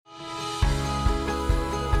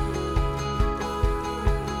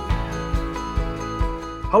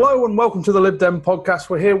Hello and welcome to the Lib Dem podcast.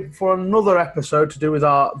 We're here for another episode to do with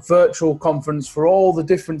our virtual conference for all the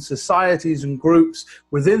different societies and groups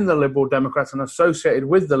within the Liberal Democrats and associated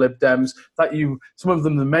with the Lib Dems that some of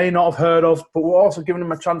them may not have heard of, but we're also giving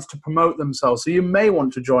them a chance to promote themselves. So you may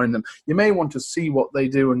want to join them. You may want to see what they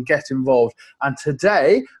do and get involved. And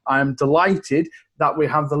today I am delighted that we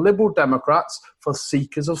have the Liberal Democrats for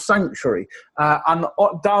Seekers of Sanctuary. And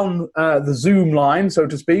down the Zoom line, so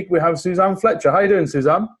to speak, we have Suzanne Fletcher. How are you doing,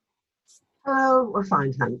 Suzanne? Hello, we're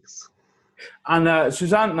fine, thanks. And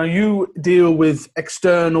Suzanne, now you deal with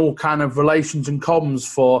external kind of relations and comms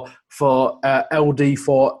for LD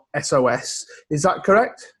for SOS. Is that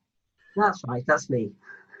correct? That's right, that's me.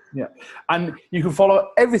 Yeah, and you can follow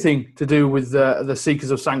everything to do with the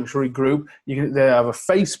Seekers of Sanctuary group. They have a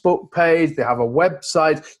Facebook page, they have a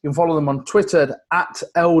website. You can follow them on Twitter at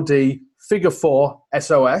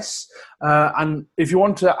LD4SOS. And if you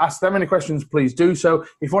want to ask them any questions, please do so.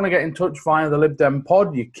 If you want to get in touch via the Lib Dem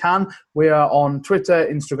Pod, you can. We are on Twitter,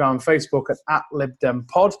 Instagram, and Facebook at Lib Dem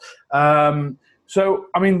Pod. So,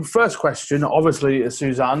 I mean, first question, obviously,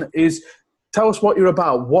 Suzanne, is tell us what you're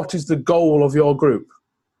about. What is the goal of your group?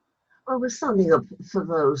 Well, we're standing up for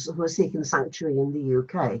those who are seeking sanctuary in the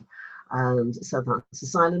UK. And so that's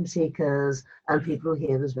asylum seekers and people who are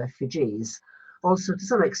here as refugees. Also, to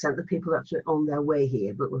some extent, the people that are on their way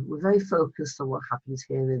here, but we're very focused on what happens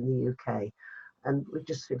here in the UK. And we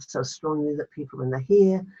just feel so strongly that people, when they're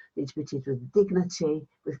here, need to be treated with dignity,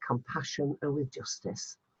 with compassion, and with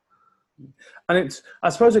justice. And I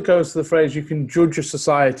suppose it goes to the phrase, you can judge a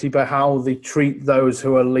society by how they treat those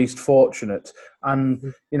who are least fortunate.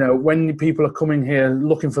 And, you know, when people are coming here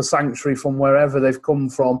looking for sanctuary from wherever they've come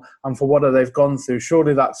from and for what they've gone through,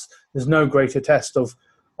 surely there's no greater test of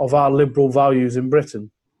our liberal values in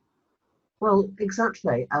Britain. Well,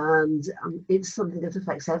 exactly. And it's something that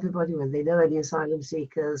affects everybody when they know any asylum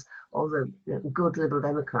seekers or the good Liberal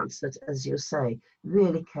Democrats that, as you say,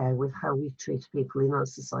 really care with how we treat people in our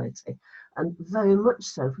society. And very much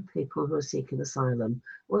so for people who are seeking asylum,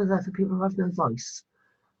 or there for people who have no voice.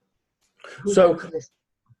 So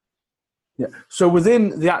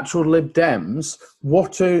within the actual Lib Dems,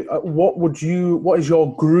 what is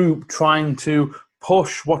your group trying to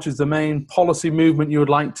push? What is the main policy movement you would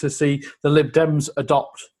like to see the Lib Dems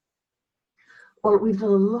adopt? Well, we've done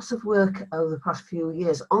a lot of work over the past few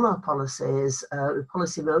years on our policies,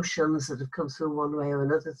 policy motions that have come through one way or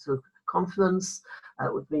another through conference.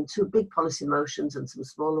 We've been two big policy motions and some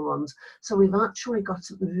smaller ones. So we've actually got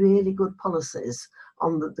some really good policies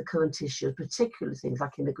on the current issues, particularly things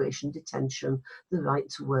like immigration detention, the right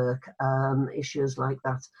to work, issues like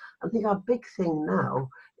that. I think our big thing now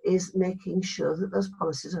is making sure that those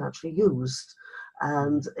policies are actually used.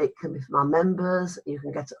 And it can be from our members. You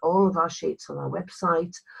can get all of our sheets on our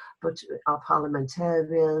website, but our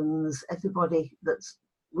parliamentarians, everybody that's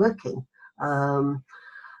working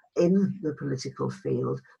in the political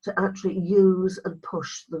field to actually use and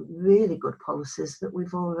push the really good policies that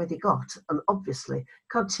we've already got, and obviously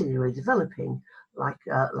continually developing. Like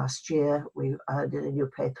last year, we did a new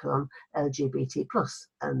paper on LGBT plus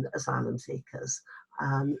and asylum seekers.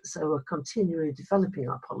 So we're continually developing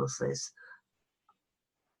our policies.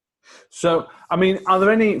 So, I mean, are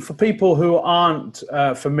there any, for people who aren't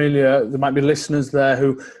familiar, there might be listeners there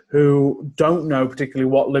who don't know particularly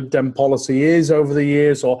what Lib Dem policy is over the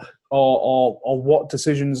years or what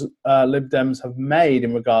decisions Lib Dems have made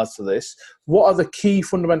in regards to this. What are the key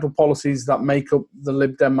fundamental policies that make up the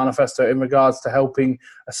Lib Dem manifesto in regards to helping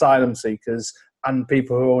asylum seekers and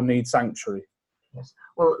people who need sanctuary? Yes.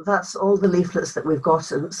 Well, that's all the leaflets that we've got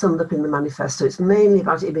summed up in the manifesto. It's mainly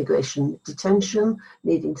about immigration detention,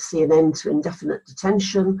 needing to see an end to indefinite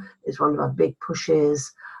detention is one of our big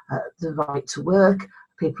pushes. The right to work.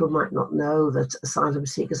 People might not know that asylum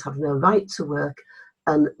seekers have no right to work.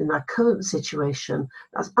 And in our current situation,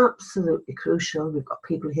 that's absolutely crucial. We've got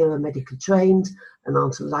people here who are medically trained and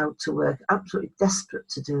aren't allowed to work, absolutely desperate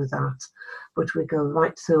to do that. But we go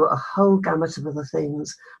right through a whole gamut of other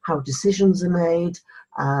things, how decisions are made,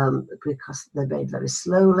 because they're made very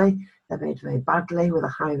slowly, they're made very badly with a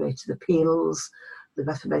high rate of appeals, the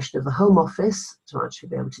reformation of the Home Office to actually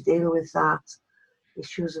be able to deal with that,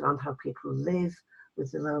 issues around how people live with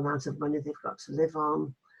the low amount of money they've got to live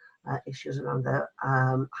on, issues around their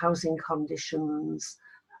housing conditions,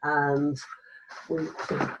 and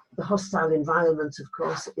the hostile environment, of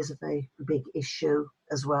course, is a very big issue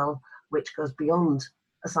as well, which goes beyond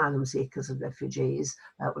asylum seekers and refugees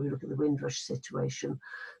when we look at the Windrush situation.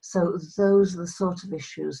 So those are the sort of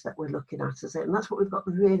issues that we're looking at, and that's what we've got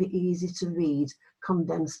really easy to read,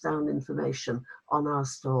 condensed down information on our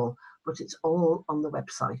stall, but it's all on the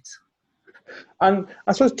website. And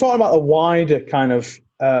I suppose talking about the wider kind of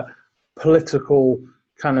political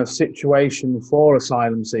kind of situation for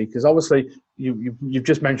asylum seekers, obviously you've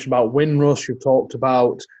just mentioned about Windrush, you've talked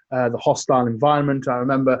about the hostile environment. I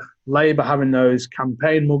remember Labour having those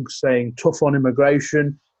campaign mugs saying tough on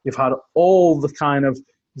immigration. You've had all the kind of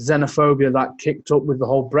xenophobia that kicked up with the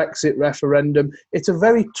whole Brexit referendum. It's a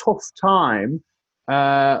very tough time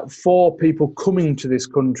for people coming to this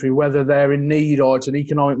country, whether they're in need or it's an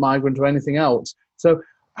economic migrant or anything else. So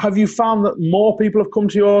have you found that more people have come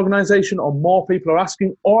to your organisation or more people are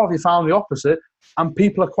asking, or have you found the opposite and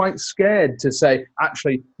people are quite scared to say,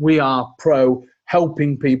 actually, we are pro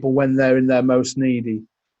helping people when they're in their most needy?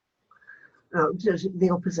 No, just the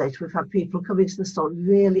opposite. We've had people come into the store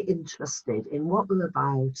really interested in what we're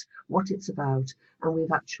about, what it's about, and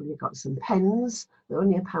we've actually got some pens. They're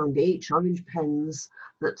only £1 each, orange pens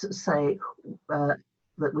that say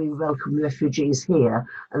that we welcome refugees here.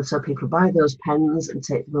 And so people buy those pens and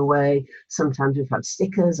take them away. Sometimes we've had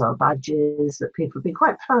stickers or badges that people have been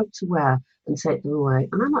quite proud to wear and take them away.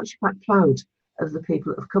 And I'm actually quite proud of the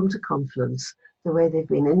people that have come to conference, the way they've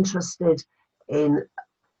been interested in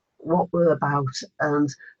what we're about and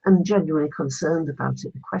genuinely concerned about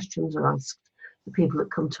it. The questions are asked, the people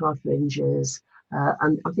that come to our fringes,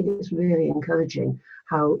 and I think it's really encouraging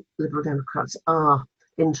how Liberal Democrats are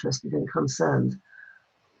interested and concerned.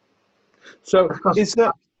 So, of course, is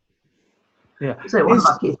that? Yeah. So one of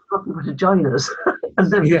our kids got to join us,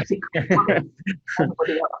 and then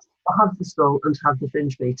everybody else to have the stall and to have the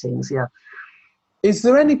fringe meetings. Yeah. Is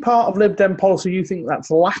there any part of Lib Dem policy you think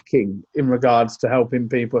that's lacking in regards to helping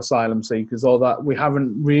people, asylum seekers, or that we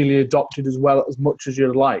haven't really adopted as well as much as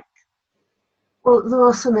you'd like? Well, there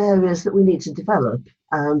are some areas that we need to develop,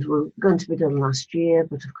 and were going to be done last year,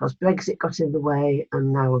 but of course Brexit got in the way,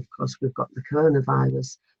 and now of course we've got the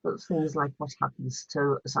coronavirus. But things like what happens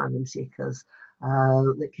to asylum seekers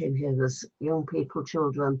that came here as young people,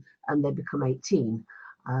 children, and they become 18.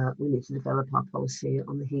 We need to develop our policy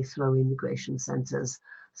on the Heathrow immigration centres.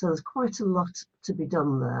 So there's quite a lot to be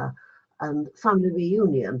done there. And family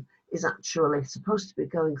reunion is actually supposed to be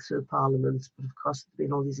going through Parliament, but of course there's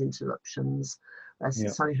been all these interruptions.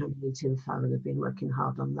 Sally Hanley and Tim Farron have been working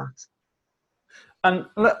hard on that. And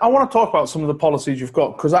I want to talk about some of the policies you've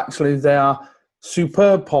got, because actually they are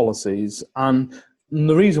superb policies. And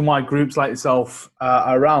the reason why groups like yourself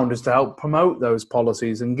are around is to help promote those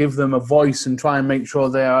policies and give them a voice and try and make sure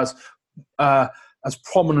they are as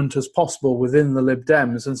prominent as possible within the Lib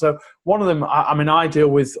Dems. And so one of them, I deal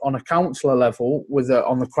with on a councillor level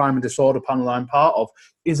on the crime and disorder panel I'm part of,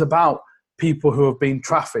 is about people who have been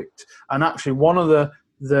trafficked. And actually one of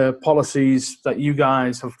the policies that you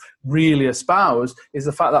guys have really espoused is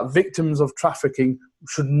the fact that victims of trafficking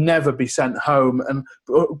should never be sent home, and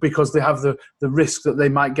because they have the risk that they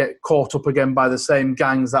might get caught up again by the same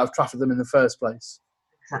gangs that have trafficked them in the first place.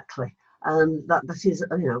 Exactly. And that is,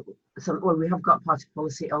 we have got party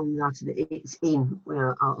policy on that. It's in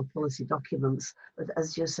our policy documents. But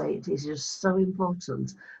as you say, it is just so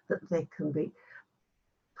important that they can be,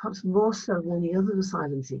 perhaps more so than any other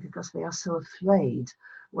asylum seeker, because they are so afraid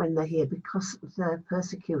when they're here, because they're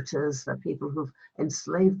persecutors, they're people who've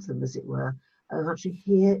enslaved them, as it were, are actually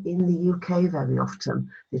here in the UK very often.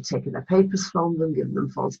 They've taken their papers from them, given them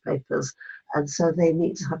false papers, and so they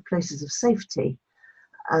need to have places of safety.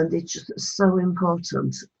 And it's just so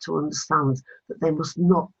important to understand that they must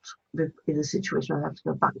not be in a situation where they have to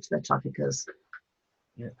go back to their traffickers.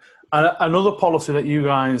 Yeah. And another policy that you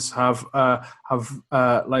guys have like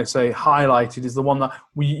I say, highlighted is the one that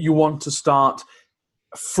you want to start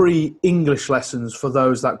free English lessons for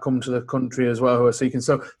those that come to the country as well who are seeking,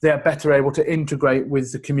 so they're better able to integrate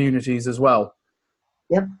with the communities as well.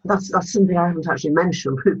 Yep, that's something I haven't actually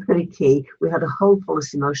mentioned, but very key. We had a whole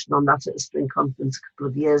policy motion on that at a spring conference a couple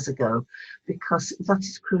of years ago, because that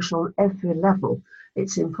is crucial on every level.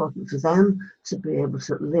 It's important for them to be able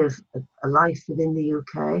to live a life within the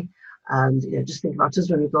UK. And just think about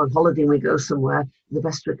us when we go on holiday and we go somewhere, the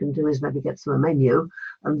best we can do is maybe get them a menu,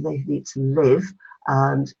 and they need to live.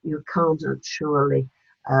 And you can't actually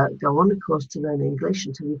go on a course to learn English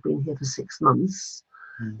until you've been here for 6 months.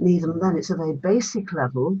 And even then, it's a very basic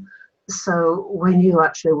level. So when you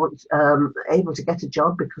actually want able to get a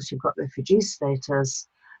job because you've got refugee status,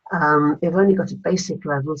 you've only got a basic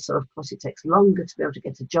level. So of course, it takes longer to be able to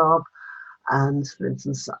get a job. And for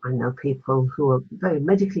instance, I know people who are very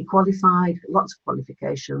medically qualified, lots of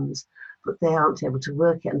qualifications, but they aren't able to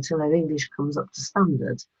work it until their English comes up to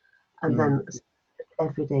standard. And then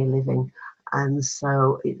everyday living. And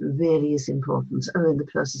so it really is important. I'm in the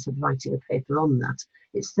process of writing a paper on that.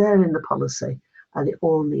 It's there in the policy, and it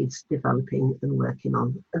all needs developing and working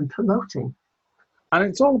on and promoting. And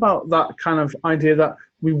it's all about that kind of idea that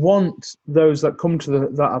we want those that come to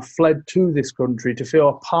that have fled to this country to feel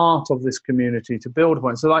a part of this community, to build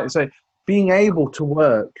upon it. So like I say, being able to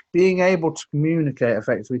work, being able to communicate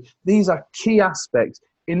effectively, these are key aspects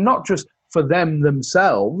in not just for them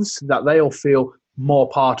themselves, that they'll feel more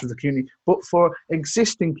part of the community, but for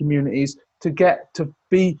existing communities to get to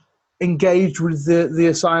be engaged with the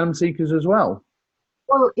asylum seekers as well.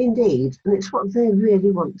 Well, indeed, and it's what they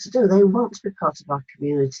really want to do. They want to be part of our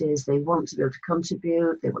communities. They want to be able to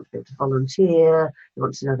contribute. They want to be able to volunteer. They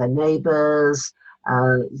want to know their neighbours.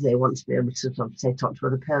 They want to be able to, say, talk to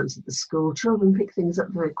other parents at the school. Children pick things up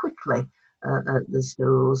very quickly at the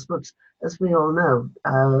schools, but as we all know,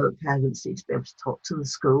 parents need to be able to talk to the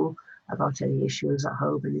school about any issues at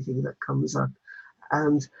home, anything that comes up,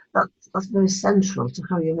 and that's very central to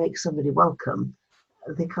how you make somebody welcome.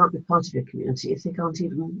 They can't be part of your community if they can't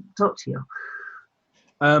even talk to you.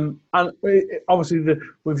 And obviously,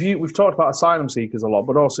 we've talked about asylum seekers a lot,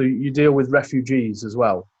 but also you deal with refugees as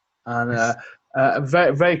well, and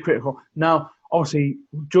very, very critical. Now, obviously,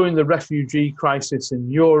 during the refugee crisis in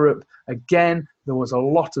Europe, again, there was a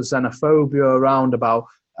lot of xenophobia around about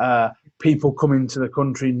people coming to the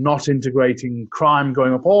country, not integrating, crime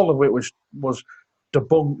going up. All of it was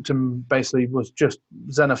debunked and basically was just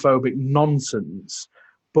xenophobic nonsense.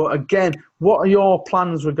 But again, what are your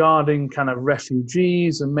plans regarding kind of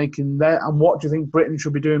refugees and making that, and what do you think Britain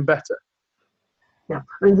should be doing better? Yeah,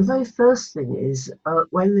 I mean, the very first thing is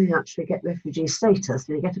when they actually get refugee status,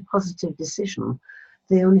 they get a positive decision.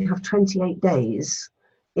 They only have 28 days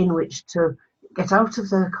in which to get out of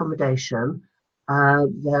their accommodation.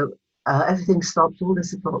 Everything stopped, all the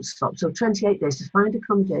support stopped. So 28 days to find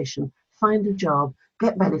accommodation, find a job,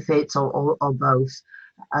 get benefits or both.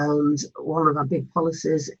 And one of our big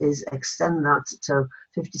policies is extend that to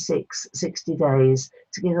 56, 60 days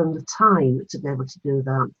to give them the time to be able to do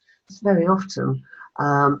that. It's very often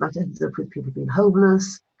that ends up with people being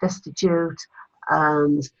homeless, destitute,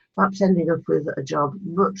 and perhaps ending up with a job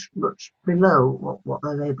much, much below what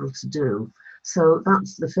they're able to do. So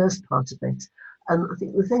that's the first part of it. And I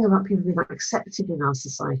think the thing about people being accepted in our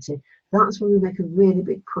society, that's when we make a really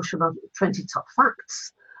big push about 20 top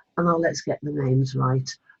facts, and now let's get the names right.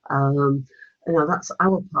 That's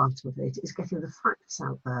our part of it, is getting the facts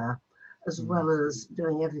out there, as well as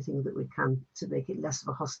doing everything that we can to make it less of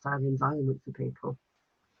a hostile environment for people.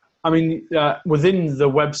 I mean, within the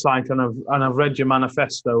website, and I've read your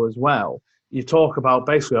manifesto as well, you talk about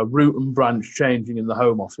basically a root and branch changing in the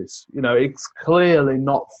Home Office. You know, it's clearly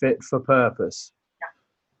not fit for purpose.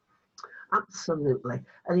 Yeah, absolutely.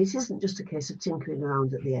 And it isn't just a case of tinkering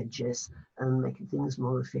around at the edges and making things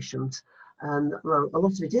more efficient. And well, a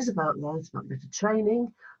lot of it is about that. It's about better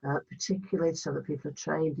training, particularly so that people are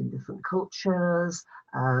trained in different cultures,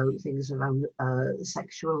 things around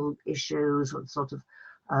sexual issues, what sort of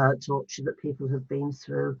torture that people have been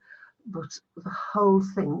through. But the whole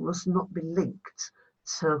thing must not be linked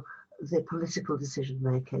to the political decision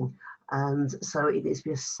making. And so it needs to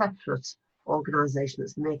be a separate organisation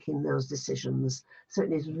that's making those decisions. So it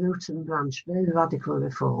needs root and branch, very radical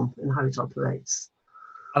reform in how it operates.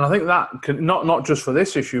 And I think that can, not just for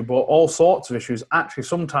this issue, but all sorts of issues, actually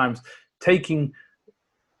sometimes taking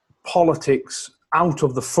politics out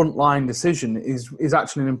of the frontline decision is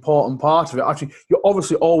actually an important part of it. Actually, you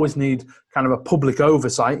obviously always need kind of a public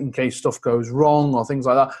oversight in case stuff goes wrong or things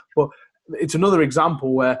like that. But it's another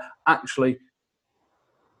example where actually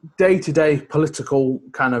day-to-day political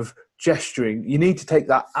kind of gesturing, you need to take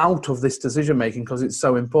that out of this decision-making because it's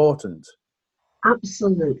so important.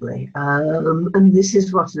 Absolutely. And this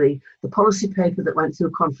is what the policy paper that went through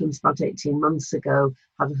a conference about 18 months ago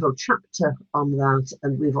had a whole chapter on that,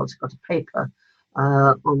 and we've also got a paper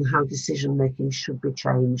on how decision making should be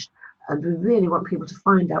changed. And we really want people to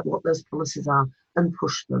find out what those policies are and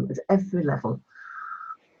push them at every level.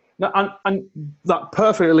 Now, and that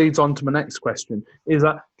perfectly leads on to my next question, is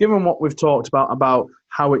that given what we've talked about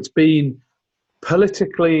how it's been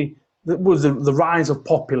politically, the rise of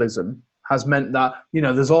populism has meant that, you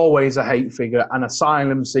know, there's always a hate figure, and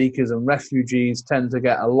asylum seekers and refugees tend to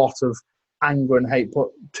get a lot of anger and hate put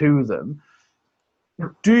to them.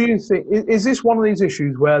 Do you think, is this one of these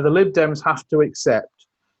issues where the Lib Dems have to accept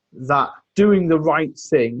that doing the right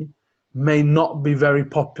thing may not be very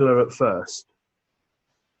popular at first?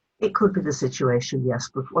 It could be the situation, yes,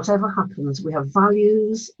 but whatever happens, we have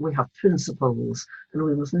values, we have principles, and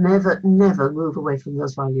we must never, never move away from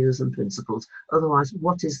those values and principles. Otherwise,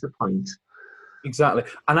 what is the point? Exactly.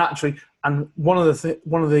 And actually, and one of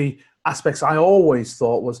the aspects I always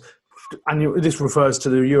thought was this refers to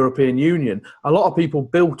the European Union, a lot of people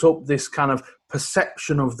built up this kind of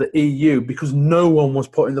perception of the EU because no one was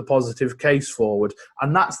putting the positive case forward.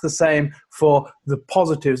 And that's the same for the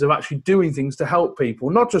positives of actually doing things to help people,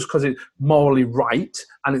 not just because it's morally right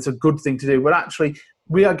and it's a good thing to do, but actually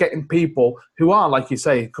we are getting people who are, like you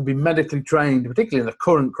say, could be medically trained, particularly in the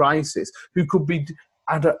current crisis, who could be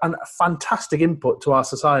add a fantastic input to our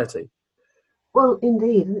society. Well,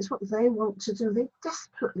 indeed, and it's what they want to do. They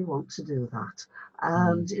desperately want to do that.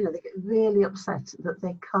 And, they get really upset that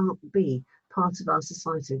they can't be part of our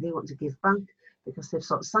society. They want to give back because they've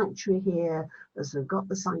sought sanctuary here, as they've got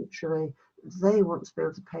the sanctuary. They want to be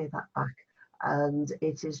able to pay that back. And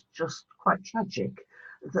it is just quite tragic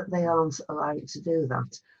that they aren't allowed to do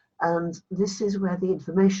that. And this is where the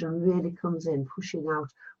information really comes in, pushing out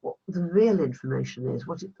what the real information is,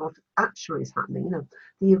 what actually is happening.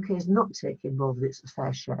 The UK is not taking more than its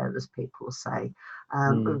fair share, as people say.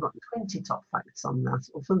 We've got 20 top facts on that,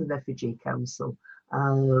 or from the Refugee Council,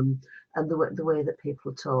 and the way that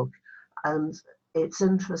people talk. And it's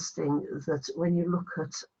interesting that when you look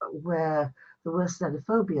at where the worst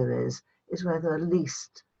xenophobia is where there are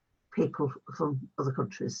least people from other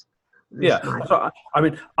countries. Yeah, so, I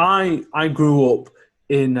mean, I grew up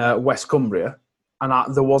in West Cumbria,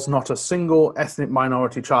 and there was not a single ethnic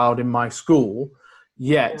minority child in my school.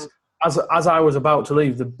 Yet, as I was about to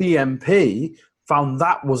leave, the BNP found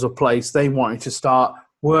that was a place they wanted to start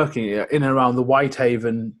working in and around the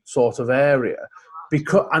Whitehaven sort of area.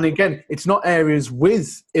 And again, it's not areas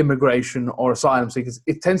with immigration or asylum seekers.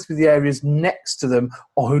 It tends to be the areas next to them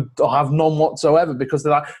or who have none whatsoever because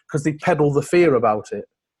they peddle the fear about it.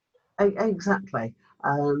 Exactly,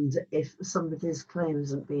 and if somebody's claim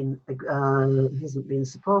hasn't been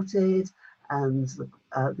supported, and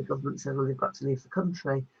the government said, well, they've got to leave the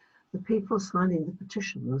country, the people signing the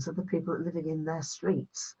petitions are the people living in their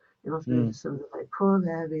streets. Some of the very poor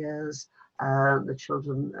areas, the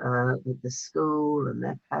children with the school and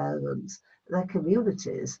their parents, their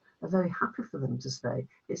communities are very happy for them to stay.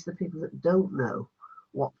 It's the people that don't know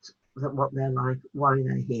what they're like, why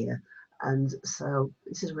they're here. And so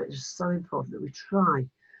this is where it's so important that we try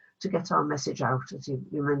to get our message out, as you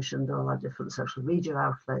mentioned, all our different social media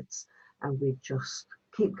outlets, and we just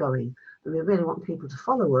keep going. And we really want people to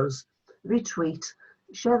follow us, retweet,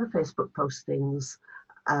 share the Facebook postings,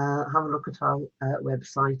 have a look at our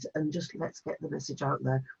website, and just let's get the message out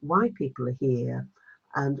there, why people are here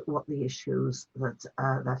and what the issues that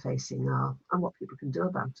they're facing are and what people can do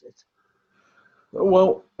about it.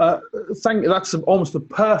 Well, thank you. That's almost the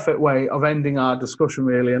perfect way of ending our discussion,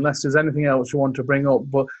 really, unless there's anything else you want to bring up.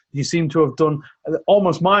 But you seem to have done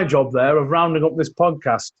almost my job there of rounding up this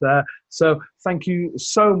podcast. So thank you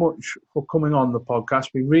so much for coming on the podcast.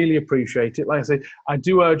 We really appreciate it. Like I say, I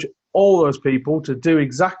do urge all those people to do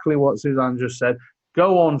exactly what Suzanne just said.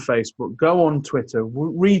 Go on Facebook, go on Twitter,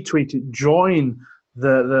 retweet it, join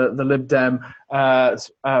the Lib Dem,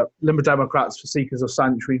 Liberal Democrats for Seekers of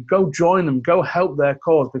Sanctuary. Go join them, go help their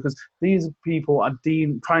cause, because these people are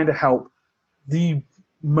trying to help the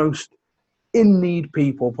most in need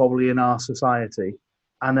people probably in our society.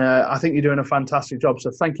 And I think you're doing a fantastic job. So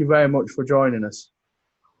thank you very much for joining us.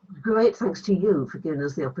 Great, thanks to you for giving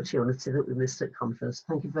us the opportunity that we missed at conference.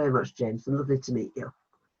 Thank you very much, James, and lovely to meet you.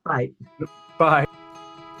 Bye. Bye.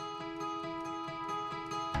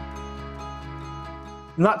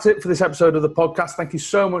 And that's it for this episode of the podcast. Thank you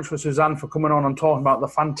so much for Suzanne for coming on and talking about the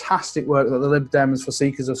fantastic work that the Lib Dems for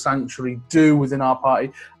Seekers of Sanctuary do within our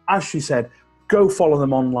party. As she said, go follow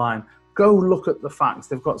them online. Go look at the facts.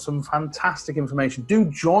 They've got some fantastic information. Do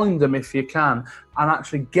join them if you can and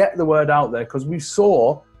actually get the word out there, because we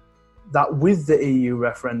saw that with the EU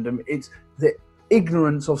referendum, it's the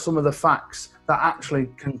ignorance of some of the facts that actually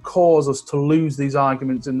can cause us to lose these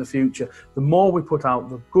arguments in the future. The more we put out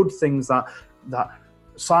the good things that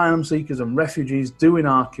asylum seekers and refugees do in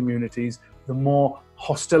our communities, the more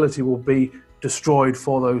hostility will be destroyed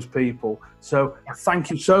for those people. So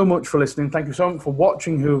thank you so much for listening. Thank you so much for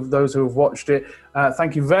watching, those who have watched it.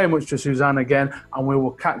 Thank you very much to Suzanne again, and we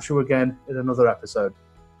will catch you again in another episode.